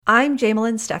I'm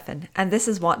Jamelyn Steffen, and this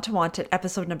is Want to Want It,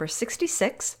 episode number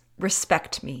 66,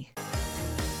 Respect Me.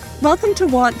 Welcome to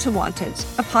Want It,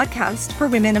 a podcast for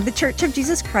women of the Church of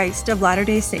Jesus Christ of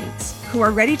Latter-day Saints who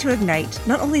are ready to ignite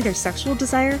not only their sexual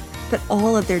desire, but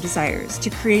all of their desires to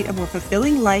create a more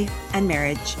fulfilling life and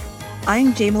marriage.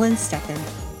 I'm Jamelyn Steffen.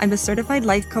 I'm a certified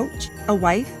life coach, a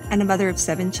wife, and a mother of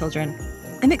 7 children.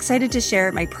 I'm excited to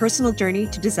share my personal journey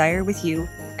to desire with you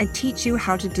and teach you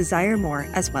how to desire more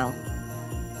as well.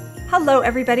 Hello,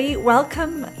 everybody.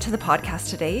 Welcome to the podcast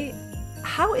today.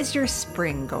 How is your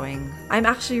spring going? I'm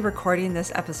actually recording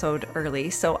this episode early,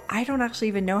 so I don't actually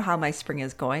even know how my spring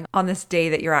is going on this day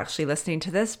that you're actually listening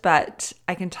to this, but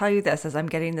I can tell you this, as I'm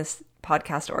getting this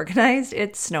podcast organized,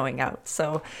 it's snowing out.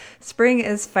 So spring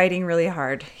is fighting really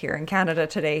hard here in Canada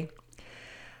today.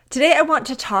 Today, I want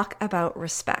to talk about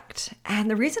respect. And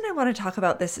the reason I want to talk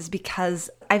about this is because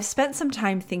I've spent some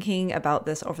time thinking about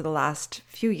this over the last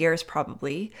few years,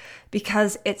 probably,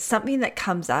 because it's something that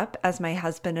comes up as my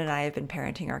husband and I have been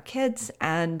parenting our kids,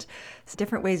 and it's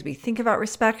different ways we think about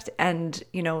respect, and,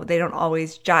 they don't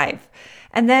always jive.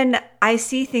 And then I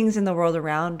see things in the world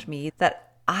around me that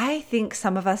I think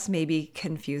some of us may be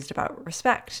confused about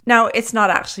respect. Now, it's not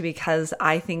actually because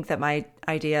I think that my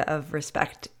idea of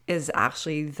respect is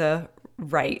actually the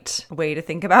right way to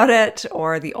think about it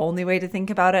or the only way to think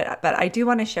about it, but I do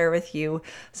want to share with you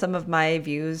some of my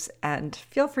views and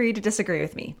feel free to disagree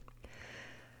with me.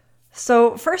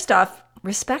 So first off,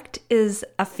 respect is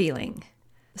a feeling.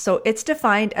 So it's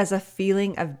defined as a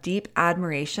feeling of deep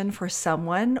admiration for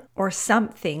someone or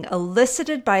something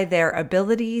elicited by their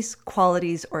abilities,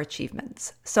 qualities, or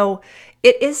achievements. So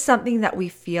it is something that we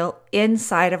feel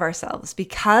inside of ourselves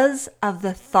because of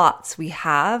the thoughts we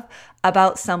have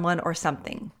about someone or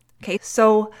something. Okay,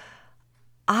 so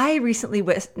I recently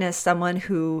witnessed someone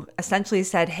who essentially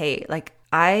said, hey,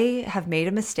 I have made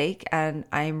a mistake and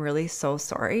I'm really so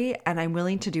sorry, and I'm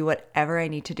willing to do whatever I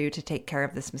need to do to take care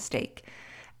of this mistake.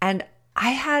 And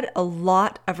I had a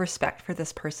lot of respect for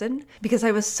this person because I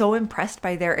was so impressed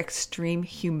by their extreme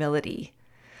humility.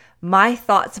 My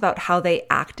thoughts about how they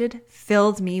acted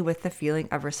filled me with the feeling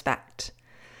of respect.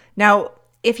 Now,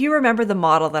 if you remember the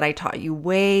model that I taught you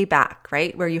way back,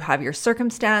 right, where you have your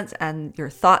circumstance and your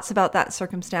thoughts about that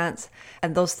circumstance,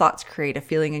 and those thoughts create a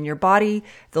feeling in your body,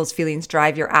 those feelings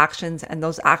drive your actions, and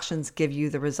those actions give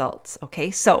you the results, okay?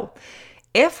 So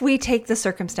if we take the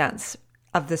circumstance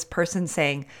of this person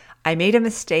saying, I made a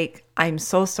mistake, I'm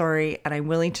so sorry, and I'm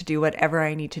willing to do whatever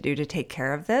I need to do to take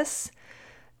care of this.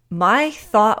 My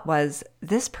thought was,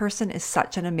 this person is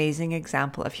such an amazing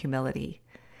example of humility.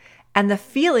 And the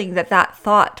feeling that that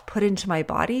thought put into my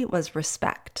body was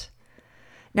respect.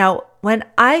 Now, when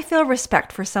I feel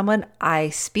respect for someone, I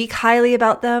speak highly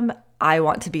about them. I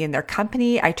want to be in their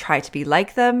company. I try to be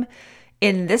like them.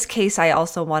 In this case, I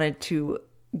also wanted to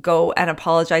go and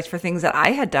apologize for things that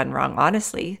I had done wrong,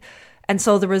 honestly. And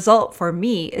so the result for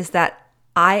me is that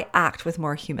I act with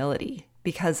more humility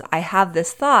because I have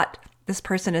this thought, this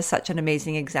person is such an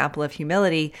amazing example of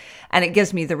humility, and it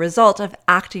gives me the result of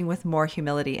acting with more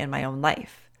humility in my own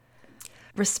life.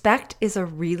 Respect is a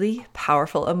really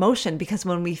powerful emotion because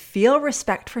when we feel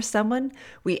respect for someone,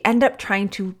 we end up trying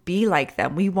to be like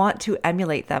them. We want to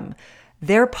emulate them.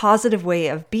 Their positive way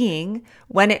of being,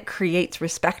 when it creates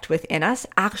respect within us,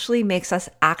 actually makes us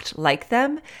act like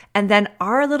them. And then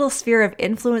our little sphere of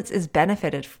influence is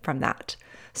benefited from that.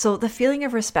 So the feeling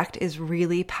of respect is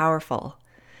really powerful.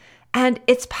 And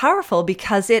it's powerful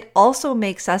because it also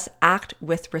makes us act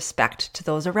with respect to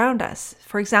those around us.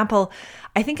 For example,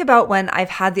 I think about when I've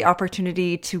had the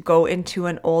opportunity to go into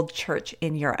an old church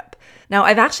in Europe. Now,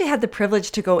 I've actually had the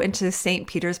privilege to go into St.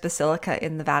 Peter's Basilica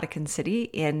in the Vatican City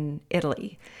in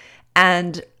Italy.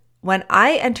 And when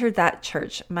I entered that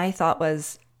church, my thought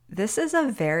was, this is a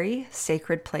very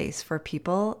sacred place for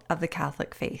people of the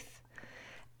Catholic faith.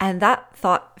 And that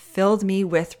thought filled me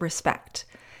with respect.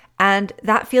 And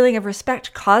that feeling of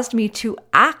respect caused me to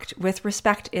act with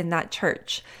respect in that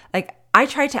church. I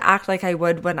try to act like I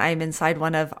would when I'm inside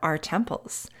one of our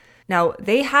temples. Now,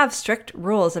 they have strict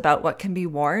rules about what can be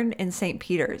worn in St.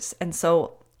 Peter's. And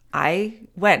so I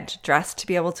went dressed to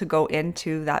be able to go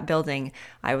into that building.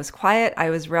 I was quiet, I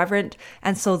was reverent.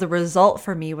 And so the result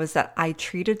for me was that I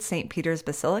treated St. Peter's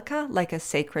Basilica like a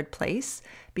sacred place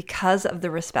because of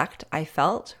the respect I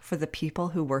felt for the people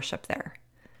who worship there.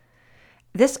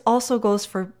 This also goes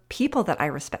for people that I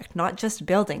respect, not just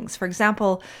buildings. For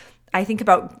example, I think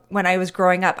about when I was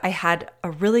growing up, I had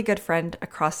a really good friend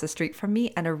across the street from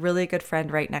me and a really good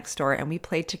friend right next door, and we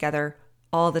played together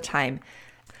all the time.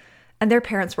 And their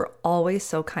parents were always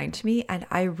so kind to me, and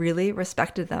I really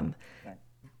respected them.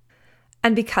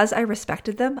 And because I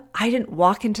respected them, I didn't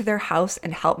walk into their house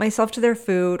and help myself to their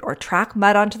food or track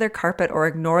mud onto their carpet or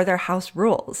ignore their house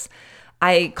rules.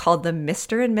 I called them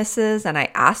Mr. and Mrs., and I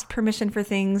asked permission for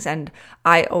things, and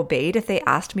I obeyed if they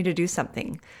asked me to do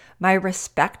something. My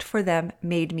respect for them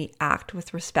made me act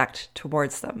with respect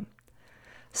towards them.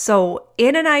 So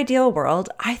in an ideal world,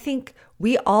 I think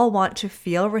we all want to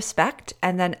feel respect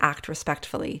and then act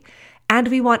respectfully. And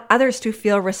we want others to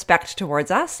feel respect towards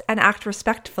us and act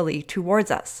respectfully towards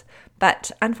us.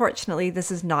 But unfortunately,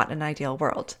 this is not an ideal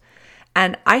world.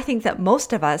 And I think that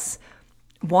most of us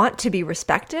want to be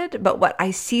respected, but what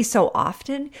I see so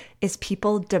often is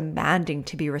people demanding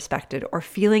to be respected or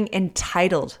feeling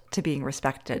entitled to being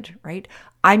respected, right?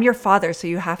 I'm your father, so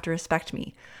you have to respect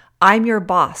me. I'm your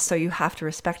boss, so you have to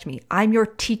respect me. I'm your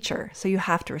teacher, so you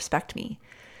have to respect me.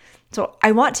 So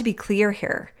I want to be clear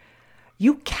here.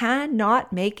 You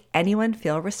cannot make anyone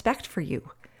feel respect for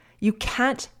you. You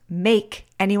can't make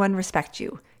anyone respect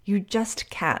you. You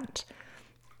just can't.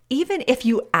 Even if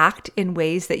you act in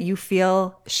ways that you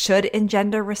feel should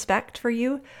engender respect for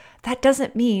you, that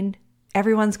doesn't mean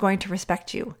everyone's going to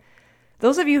respect you.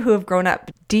 Those of you who have grown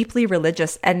up deeply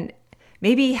religious and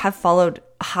maybe have followed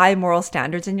high moral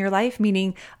standards in your life,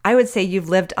 meaning I would say you've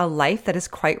lived a life that is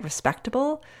quite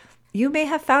respectable, you may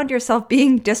have found yourself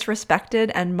being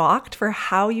disrespected and mocked for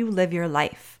how you live your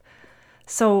life.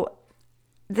 So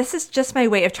this is just my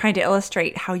way of trying to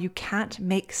illustrate how you can't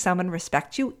make someone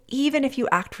respect you, even if you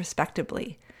act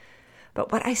respectably.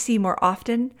 But what I see more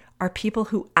often are people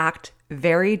who act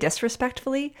very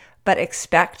disrespectfully, but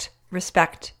expect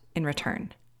respect in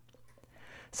return.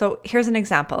 So here's an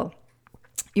example.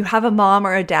 You have a mom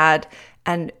or a dad,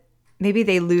 and maybe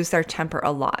they lose their temper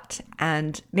a lot,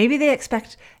 and maybe they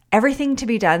expect everything to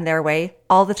be done their way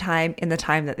all the time in the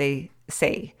time that they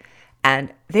say.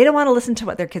 And they don't want to listen to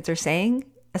what their kids are saying,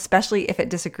 especially if it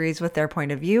disagrees with their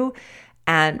point of view.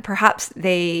 And perhaps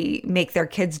they make their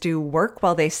kids do work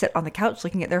while they sit on the couch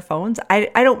looking at their phones. I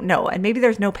don't know. And maybe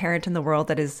there's no parent in the world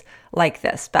that is like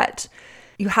this, but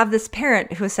you have this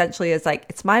parent who essentially is like,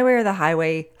 it's my way or the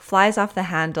highway, flies off the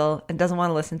handle and doesn't want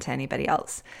to listen to anybody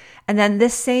else. And then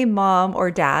this same mom or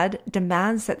dad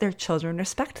demands that their children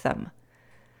respect them.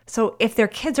 So if their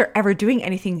kids are ever doing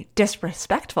anything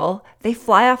disrespectful, they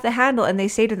fly off the handle and they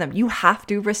say to them, you have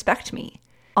to respect me.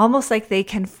 Almost like they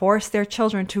can force their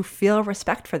children to feel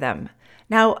respect for them.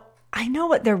 Now, I know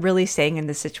what they're really saying in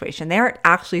this situation. They aren't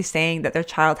actually saying that their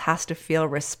child has to feel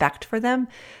respect for them.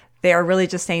 They are really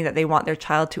just saying that they want their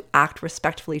child to act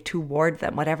respectfully toward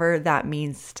them, whatever that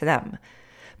means to them.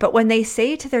 But when they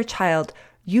say to their child,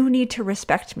 you need to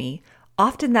respect me,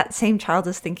 often that same child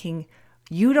is thinking,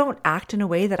 you don't act in a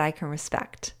way that I can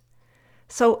respect.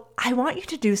 So I want you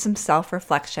to do some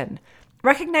self-reflection,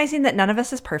 recognizing that none of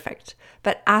us is perfect,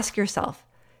 but ask yourself,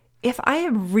 if I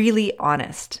am really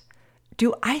honest,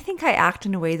 do I think I act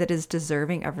in a way that is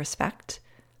deserving of respect?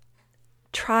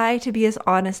 Try to be as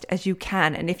honest as you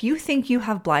can. And if you think you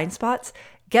have blind spots,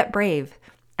 get brave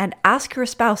and ask your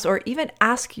spouse or even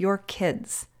ask your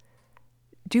kids,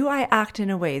 do I act in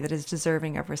a way that is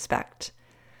deserving of respect?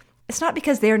 It's not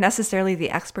because they are necessarily the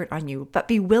expert on you, but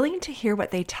be willing to hear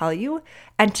what they tell you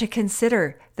and to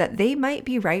consider that they might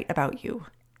be right about you.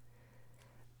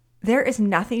 There is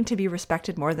nothing to be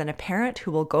respected more than a parent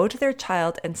who will go to their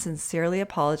child and sincerely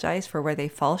apologize for where they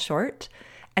fall short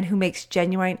and who makes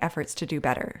genuine efforts to do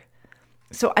better.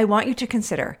 So I want you to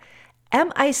consider,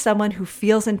 am I someone who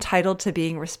feels entitled to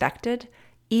being respected,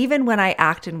 even when I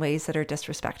act in ways that are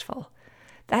disrespectful?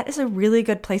 That is a really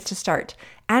good place to start.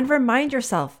 And remind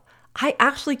yourself, I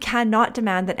actually cannot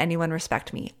demand that anyone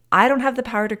respect me. I don't have the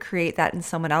power to create that in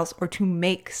someone else or to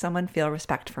make someone feel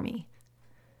respect for me.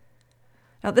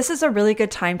 Now, this is a really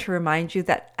good time to remind you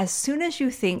that as soon as you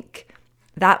think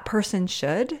that person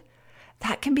should,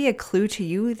 that can be a clue to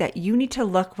you that you need to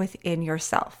look within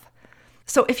yourself.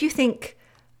 So if you think,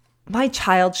 my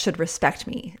child should respect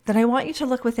me, then I want you to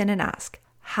look within and ask,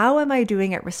 how am I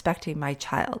doing at respecting my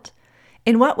child?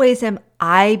 In what ways am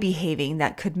I behaving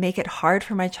that could make it hard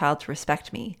for my child to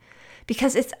respect me?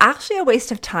 Because it's actually a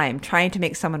waste of time trying to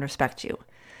make someone respect you.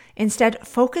 Instead,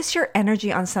 focus your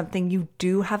energy on something you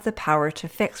do have the power to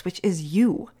fix, which is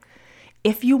you.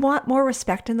 If you want more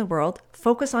respect in the world,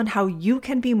 focus on how you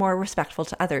can be more respectful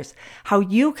to others, how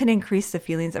you can increase the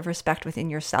feelings of respect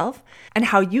within yourself, and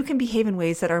how you can behave in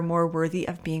ways that are more worthy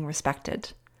of being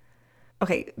respected.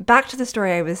 Okay, back to the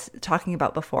story I was talking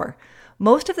about before.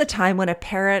 Most of the time when a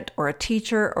parent or a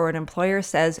teacher or an employer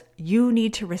says, you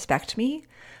need to respect me,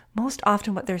 most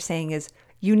often what they're saying is,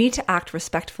 you need to act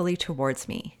respectfully towards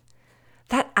me.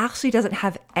 That actually doesn't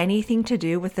have anything to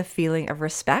do with the feeling of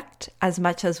respect as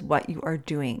much as what you are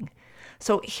doing.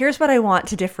 So here's what I want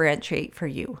to differentiate for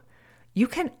you. You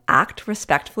can act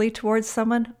respectfully towards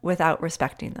someone without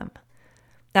respecting them.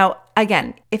 Now,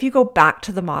 again, if you go back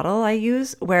to the model I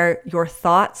use where your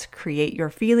thoughts create your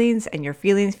feelings and your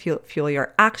feelings fuel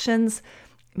your actions,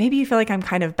 maybe you feel like I'm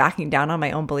kind of backing down on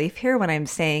my own belief here when I'm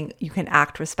saying you can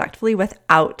act respectfully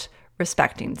without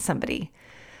respecting somebody.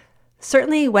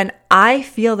 Certainly, when I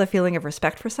feel the feeling of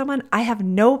respect for someone, I have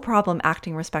no problem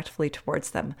acting respectfully towards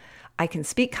them. I can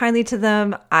speak kindly to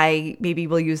them. I maybe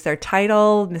will use their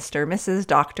title, Mr., Mrs.,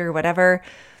 Doctor, whatever.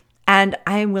 And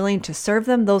I am willing to serve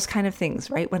them, those kind of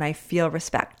things, right? When I feel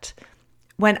respect.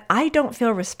 When I don't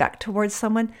feel respect towards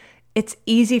someone, it's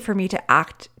easy for me to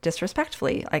act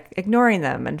disrespectfully, like ignoring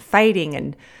them and fighting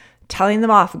and telling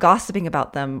them off, gossiping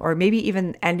about them, or maybe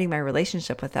even ending my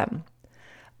relationship with them.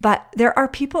 But there are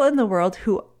people in the world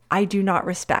who I do not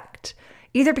respect,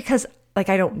 either because I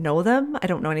don't know them, I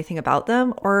don't know anything about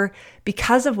them, or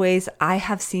because of ways I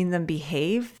have seen them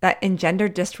behave that engender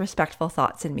disrespectful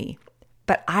thoughts in me.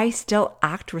 But I still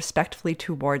act respectfully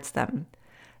towards them.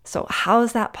 So how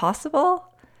is that possible?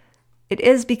 It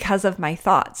is because of my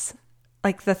thoughts.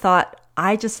 Like the thought,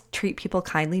 I just treat people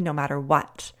kindly no matter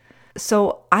what.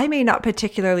 So I may not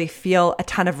particularly feel a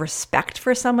ton of respect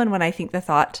for someone when I think the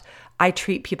thought, I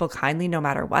treat people kindly no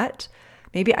matter what.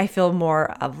 Maybe I feel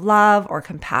more of love or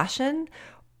compassion,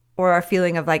 or a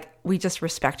feeling of we just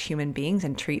respect human beings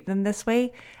and treat them this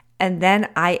way. And then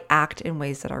I act in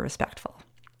ways that are respectful.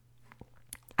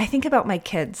 I think about my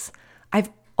kids. I've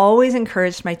always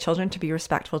encouraged my children to be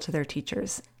respectful to their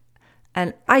teachers.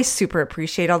 And I super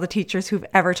appreciate all the teachers who've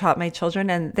ever taught my children,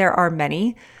 and there are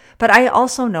many. But I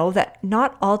also know that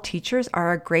not all teachers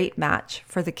are a great match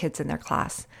for the kids in their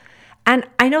class. And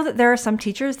I know that there are some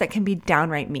teachers that can be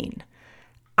downright mean.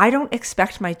 I don't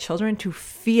expect my children to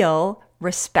feel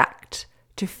respect,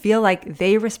 to feel like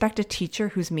they respect a teacher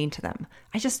who's mean to them.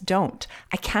 I just don't.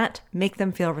 I can't make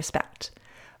them feel respect.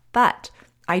 But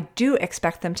I do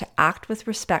expect them to act with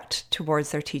respect towards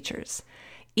their teachers.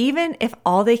 Even if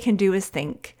all they can do is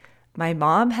think, my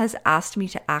mom has asked me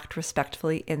to act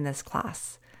respectfully in this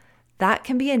class. That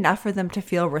can be enough for them to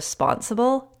feel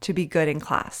responsible to be good in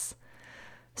class.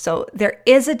 So there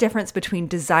is a difference between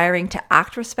desiring to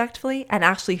act respectfully and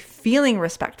actually feeling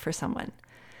respect for someone.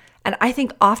 And I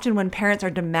think often when parents are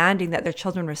demanding that their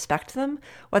children respect them,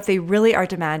 what they really are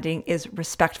demanding is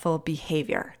respectful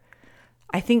behavior.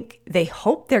 I think they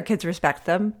hope their kids respect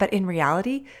them, but in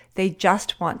reality, they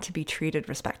just want to be treated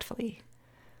respectfully.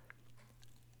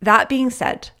 That being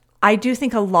said, I do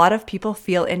think a lot of people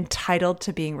feel entitled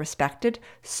to being respected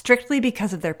strictly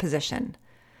because of their position.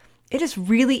 It is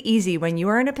really easy when you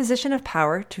are in a position of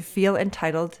power to feel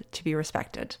entitled to be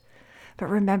respected. But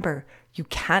remember, you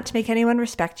can't make anyone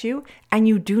respect you, and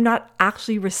you do not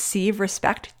actually receive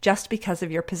respect just because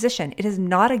of your position. It is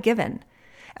not a given.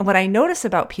 And what I notice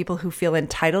about people who feel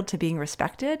entitled to being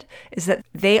respected is that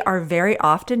they are very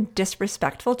often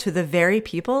disrespectful to the very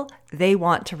people they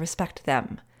want to respect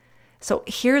them. So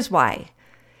here's why.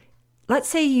 Let's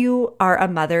say you are a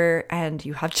mother and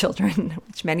you have children,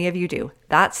 which many of you do.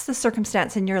 That's the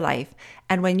circumstance in your life.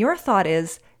 And when your thought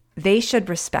is, they should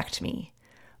respect me,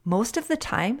 most of the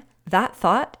time, that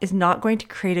thought is not going to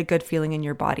create a good feeling in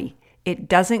your body. It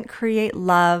doesn't create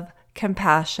love,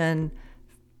 compassion,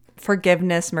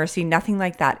 forgiveness, mercy, nothing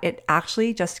like that. It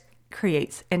actually just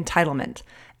creates entitlement.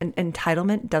 And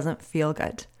entitlement doesn't feel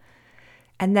good.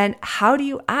 And then how do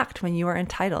you act when you are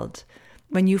entitled?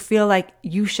 When you feel like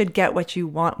you should get what you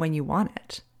want when you want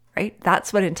it, right?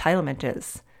 That's what entitlement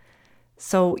is.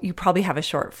 So you probably have a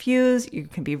short fuse. You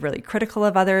can be really critical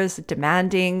of others,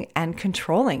 demanding and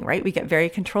controlling, right? We get very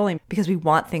controlling because we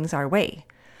want things our way.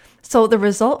 So the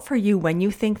result for you when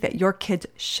you think that your kids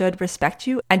should respect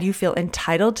you and you feel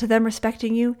entitled to them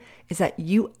respecting you is that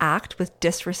you act with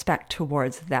disrespect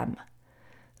towards them.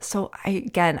 So I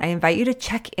invite you to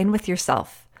check in with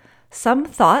yourself. Some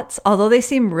thoughts, although they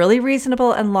seem really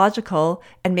reasonable and logical,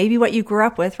 and maybe what you grew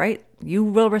up with, right? You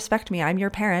will respect me, I'm your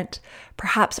parent,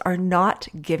 perhaps are not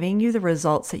giving you the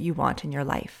results that you want in your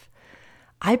life.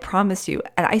 I promise you,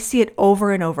 and I see it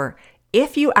over and over,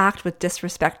 if you act with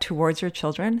disrespect towards your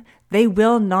children, they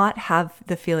will not have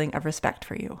the feeling of respect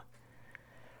for you.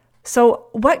 So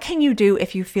what can you do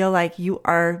if you feel like you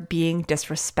are being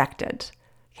disrespected?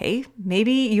 Okay,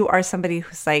 maybe you are somebody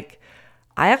who's like,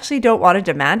 I actually don't want to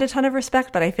demand a ton of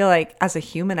respect, but I feel like as a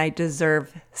human, I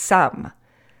deserve some.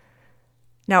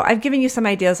 Now, I've given you some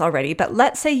ideas already, but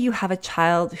let's say you have a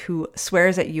child who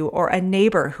swears at you, or a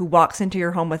neighbor who walks into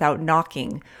your home without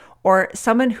knocking, or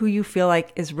someone who you feel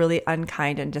like is really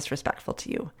unkind and disrespectful to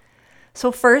you.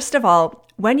 So first of all,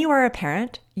 when you are a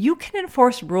parent, you can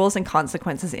enforce rules and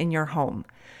consequences in your home.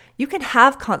 You can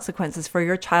have consequences for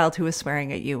your child who is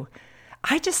swearing at you.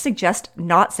 I just suggest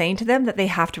not saying to them that they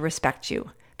have to respect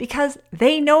you because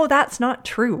they know that's not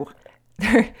true.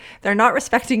 They're not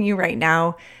respecting you right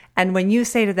now. And when you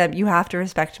say to them, you have to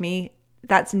respect me,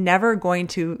 that's never going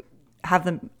to have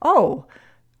them, oh,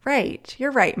 right,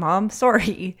 you're right, Mom,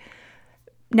 sorry.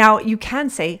 Now, you can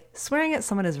say swearing at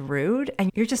someone is rude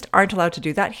and you just aren't allowed to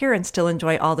do that here and still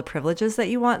enjoy all the privileges that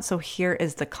you want. So here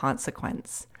is the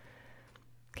consequence.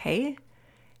 Okay?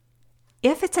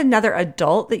 If it's another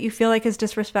adult that you feel like is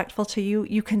disrespectful to you,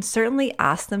 you can certainly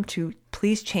ask them to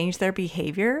please change their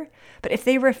behavior. But if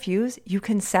they refuse, you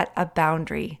can set a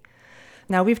boundary.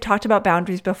 Now, we've talked about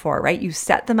boundaries before, right? You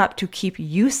set them up to keep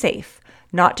you safe,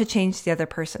 not to change the other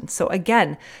person. So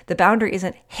again, the boundary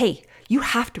isn't, hey, you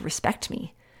have to respect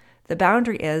me. The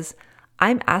boundary is,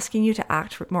 I'm asking you to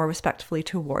act more respectfully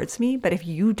towards me, but if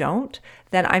you don't,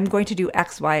 then I'm going to do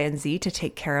X, Y, and Z to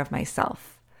take care of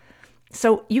myself.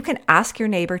 So you can ask your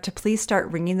neighbor to please start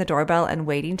ringing the doorbell and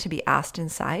waiting to be asked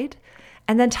inside,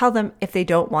 and then tell them if they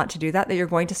don't want to do that, that you're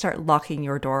going to start locking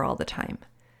your door all the time.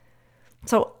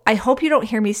 So I hope you don't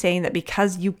hear me saying that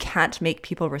because you can't make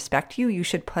people respect you, you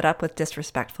should put up with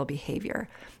disrespectful behavior.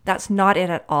 That's not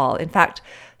it at all. In fact,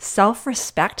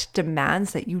 self-respect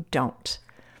demands that you don't.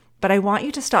 But I want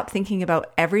you to stop thinking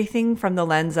about everything from the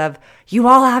lens of, you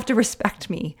all have to respect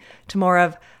me, to more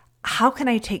of, how can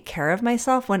I take care of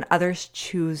myself when others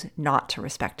choose not to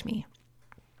respect me?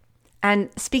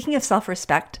 And speaking of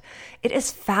self-respect, it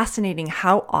is fascinating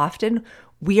how often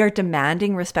we are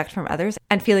demanding respect from others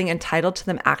and feeling entitled to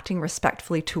them acting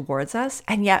respectfully towards us,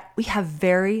 and yet we have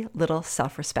very little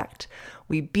self-respect.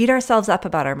 We beat ourselves up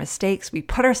about our mistakes, we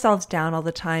put ourselves down all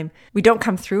the time, we don't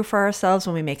come through for ourselves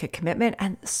when we make a commitment,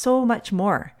 and so much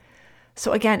more.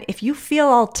 So again, if you feel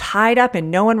all tied up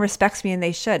and no one respects me and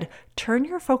they should, turn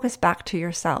your focus back to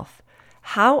yourself.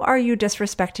 How are you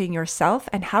disrespecting yourself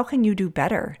and how can you do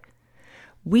better?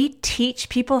 We teach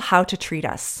people how to treat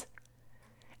us.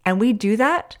 And we do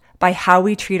that by how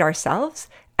we treat ourselves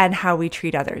and how we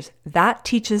treat others. That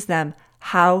teaches them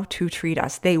how to treat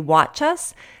us. They watch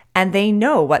us and they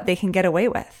know what they can get away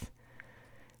with.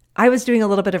 I was doing a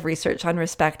little bit of research on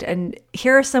respect, and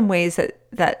here are some ways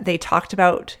that they talked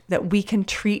about that we can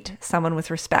treat someone with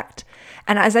respect.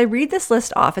 And as I read this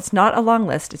list off, it's not a long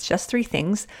list, it's just 3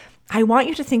 things. I want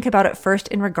you to think about it first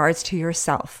in regards to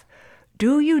yourself.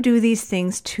 Do you do these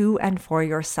things to and for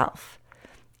yourself?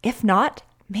 If not,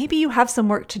 maybe you have some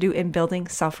work to do in building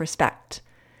self-respect.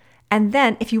 And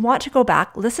then if you want to go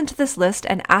back, listen to this list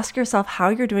and ask yourself how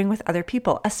you're doing with other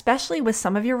people, especially with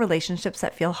some of your relationships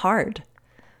that feel hard.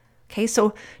 Okay,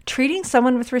 so treating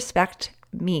someone with respect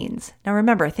means, now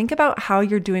remember, think about how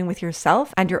you're doing with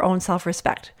yourself and your own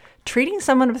self-respect. Treating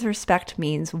someone with respect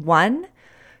means 1,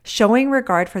 showing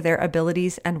regard for their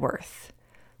abilities and worth.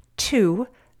 2,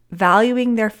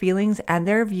 valuing their feelings and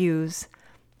their views.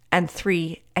 And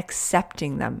 3,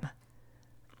 accepting them.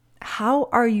 How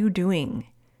are you doing?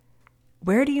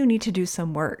 Where do you need to do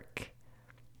some work?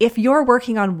 If you're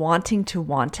working on wanting to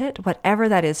want it, whatever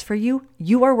that is for you,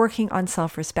 you are working on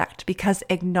self-respect because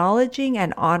acknowledging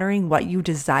and honoring what you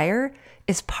desire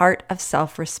is part of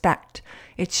self-respect.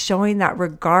 It's showing that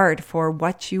regard for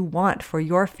what you want, for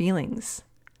your feelings.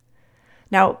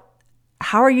 Now,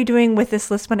 how are you doing with this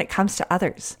list when it comes to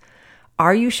others?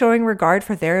 Are you showing regard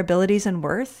for their abilities and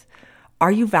worth?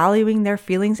 Are you valuing their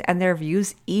feelings and their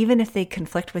views even if they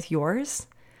conflict with yours?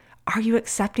 Are you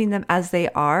accepting them as they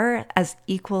are, as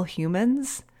equal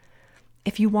humans?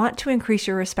 If you want to increase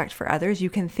your respect for others, you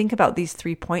can think about these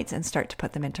 3 points and start to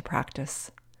put them into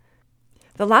practice.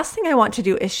 The last thing I want to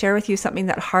do is share with you something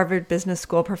that Harvard Business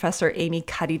School professor Amy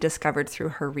Cuddy discovered through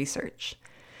her research.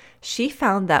 She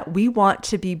found that we want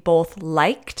to be both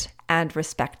liked and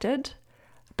respected,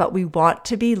 but we want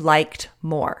to be liked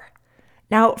more.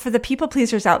 Now, for the people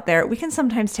pleasers out there, we can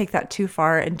sometimes take that too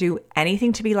far and do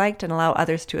anything to be liked and allow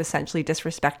others to essentially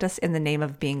disrespect us in the name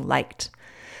of being liked.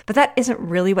 But that isn't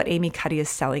really what Amy Cuddy is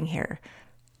selling here.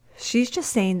 She's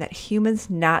just saying that humans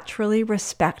naturally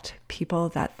respect people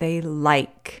that they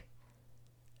like.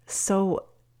 So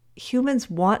humans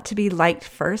want to be liked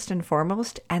first and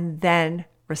foremost, and then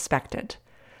respected.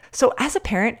 So as a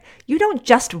parent, you don't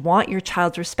just want your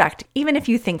child's respect, even if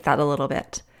you think that a little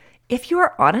bit. If you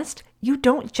are honest, you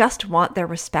don't just want their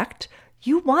respect.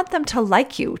 You want them to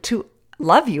like you, to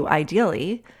love you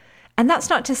ideally. And that's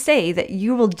not to say that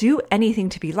you will do anything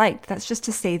to be liked. That's just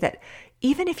to say that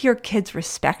even if your kids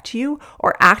respect you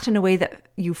or act in a way that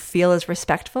you feel is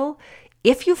respectful,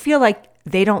 if you feel like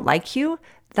they don't like you,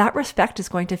 that respect is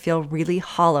going to feel really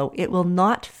hollow. It will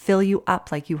not fill you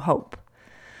up like you hope.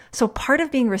 So part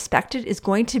of being respected is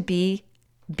going to be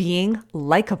being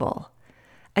likable.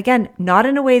 Again, not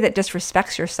in a way that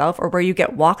disrespects yourself or where you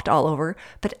get walked all over,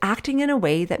 but acting in a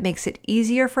way that makes it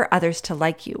easier for others to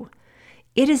like you.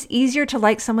 It is easier to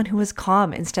like someone who is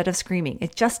calm instead of screaming.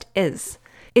 It just is.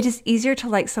 It is easier to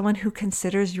like someone who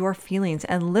considers your feelings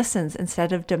and listens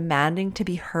instead of demanding to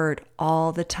be heard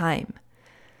all the time.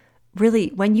 Really,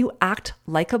 when you act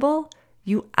likable,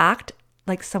 you act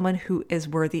like someone who is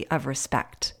worthy of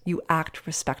respect. You act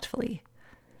respectfully.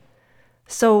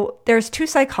 So there's two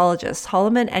psychologists,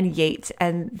 Holloman and Yates,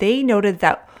 and they noted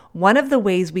that one of the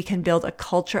ways we can build a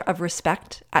culture of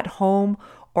respect at home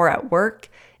or at work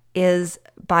is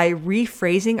by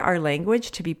rephrasing our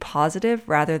language to be positive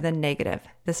rather than negative.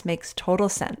 This makes total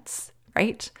sense,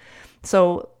 right?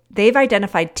 So they've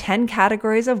identified 10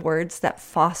 categories of words that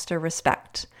foster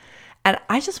respect. And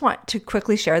I just want to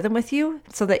quickly share them with you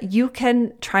so that you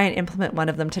can try and implement one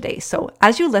of them today. So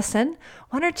as you listen,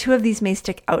 one or two of these may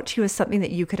stick out to you as something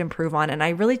that you could improve on. And I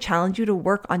really challenge you to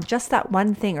work on just that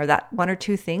one thing or that one or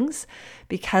two things,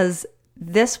 because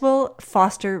this will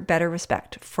foster better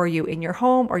respect for you in your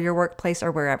home or your workplace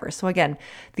or wherever. So again,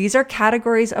 these are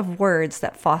categories of words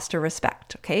that foster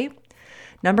respect, okay?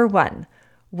 Number 1,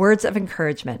 words of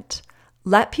encouragement.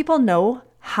 Let people know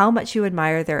how much you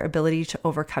admire their ability to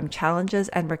overcome challenges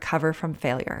and recover from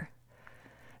failure.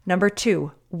 Number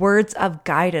 2, words of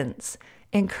guidance.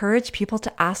 Encourage people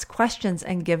to ask questions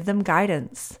and give them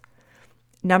guidance.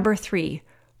 Number 3,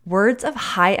 words of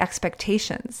high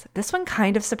expectations. This one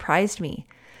kind of surprised me,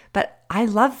 but I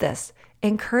love this.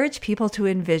 Encourage people to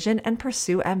envision and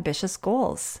pursue ambitious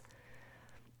goals.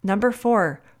 Number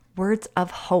 4, words of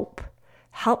hope.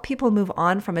 Help people move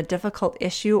on from a difficult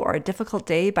issue or a difficult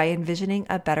day by envisioning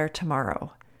a better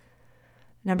tomorrow.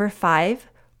 Number 5,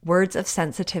 words of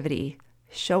sensitivity.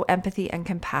 Show empathy and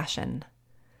compassion.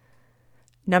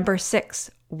 Number 6,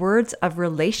 words of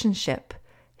relationship.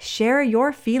 Share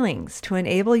your feelings to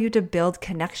enable you to build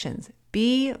connections.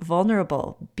 Be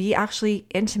vulnerable. Be actually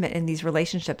intimate in these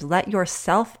relationships. Let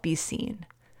yourself be seen.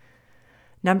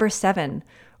 Number 7,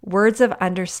 words of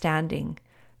understanding.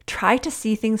 Try to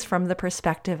see things from the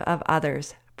perspective of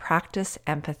others. Practice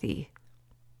empathy.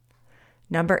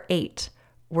 Number 8,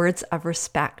 words of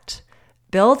respect.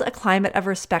 Build a climate of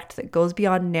respect that goes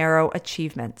beyond narrow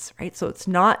achievements, right? So it's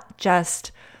not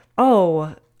just,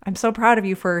 oh, I'm so proud of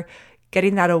you for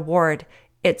getting that award.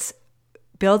 It's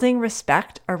building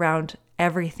respect around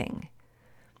everything.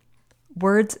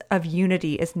 Words of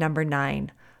unity is number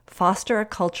 9. Foster a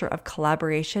culture of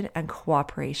collaboration and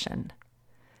cooperation.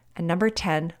 And number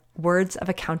 10, words of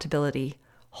accountability.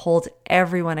 Hold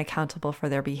everyone accountable for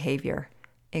their behavior,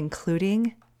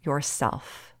 including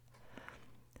yourself.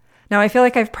 Now, I feel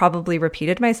like I've probably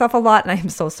repeated myself a lot, and I'm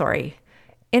so sorry.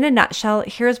 In a nutshell,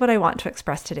 here's what I want to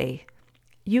express today.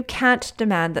 You can't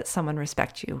demand that someone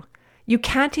respect you. You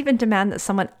can't even demand that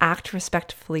someone act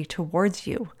respectfully towards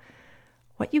you.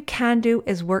 What you can do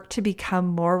is work to become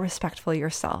more respectful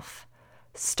yourself.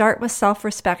 Start with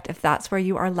self-respect if that's where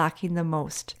you are lacking the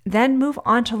most. Then move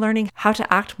on to learning how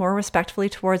to act more respectfully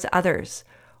towards others.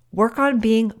 Work on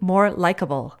being more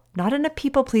likable, not in a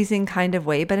people-pleasing kind of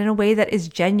way, but in a way that is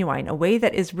genuine, a way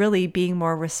that is really being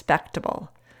more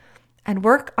respectable. And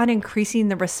work on increasing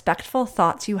the respectful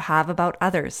thoughts you have about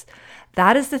others.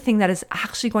 That is the thing that is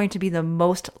actually going to be the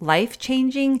most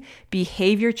life-changing,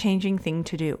 behavior-changing thing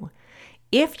to do.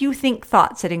 If you think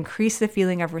thoughts that increase the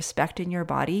feeling of respect in your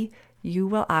body, you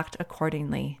will act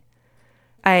accordingly.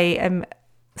 I am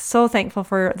so thankful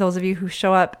for those of you who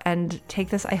show up and take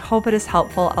this. I hope it is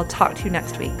helpful. I'll talk to you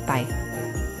next week. Bye.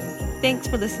 Thanks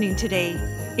for listening today.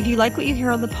 If you like what you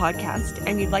hear on the podcast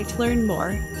and you'd like to learn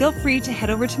more, feel free to head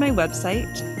over to my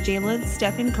website,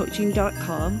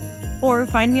 jamelinstephancoaching.com, or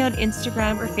find me on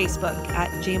Instagram or Facebook at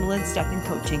Jamelin Stephan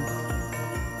Coaching.